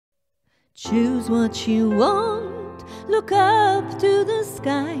Choose what you want, look up to the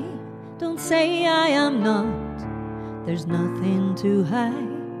sky. Don't say I am not, there's nothing to hide.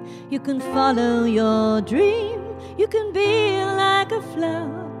 You can follow your dream, you can be like a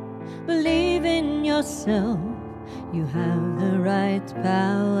flower. Believe in yourself, you have the right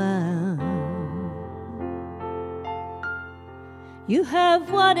power. You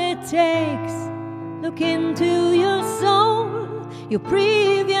have what it takes, look into your soul. Your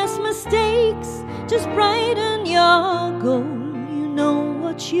previous mistakes just brighten your goal. You know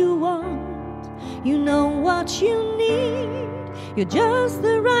what you want, you know what you need. You're just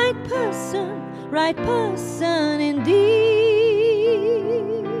the right person indeed.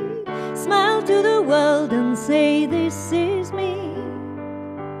 Smile to the world and say, this is me.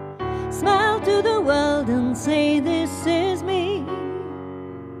 Smile to the world and say, this is me.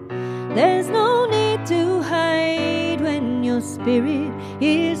 There's no need to hide when your spirit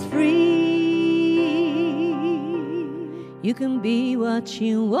is free. You can be what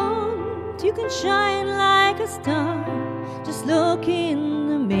you want, you can shine like a star. Just look in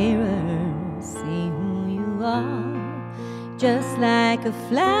the mirror, see who you are. Just like a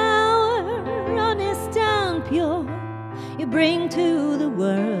flower, honest and pure, you bring to the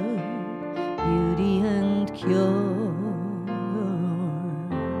world beauty and cure.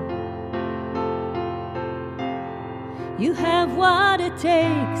 You have what it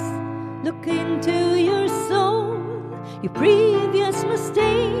takes, look into your soul. Your previous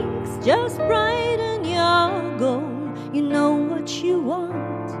mistakes just brighten your goal. You know what you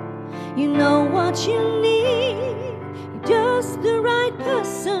want, you know what you need. You're just the right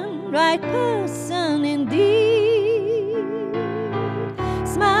person indeed.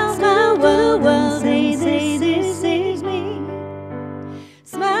 Smile to the world, say this is me.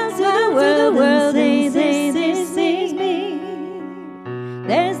 Smile to the world, say this is me.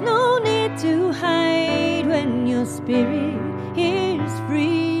 There's no need to hide when your spirit is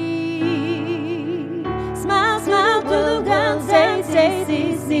free. Smile to the world, say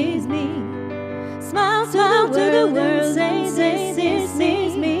this is me. Smile to the world, say this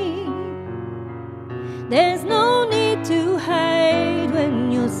is me. There's no need to hide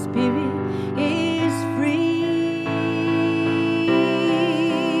when your spirit is free.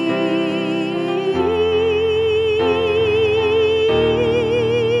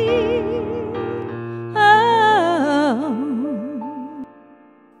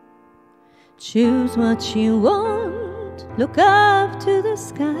 Choose what you want, look up to the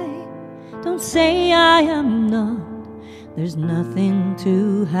sky. Don't say I am not, there's nothing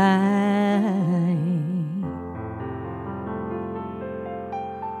to hide.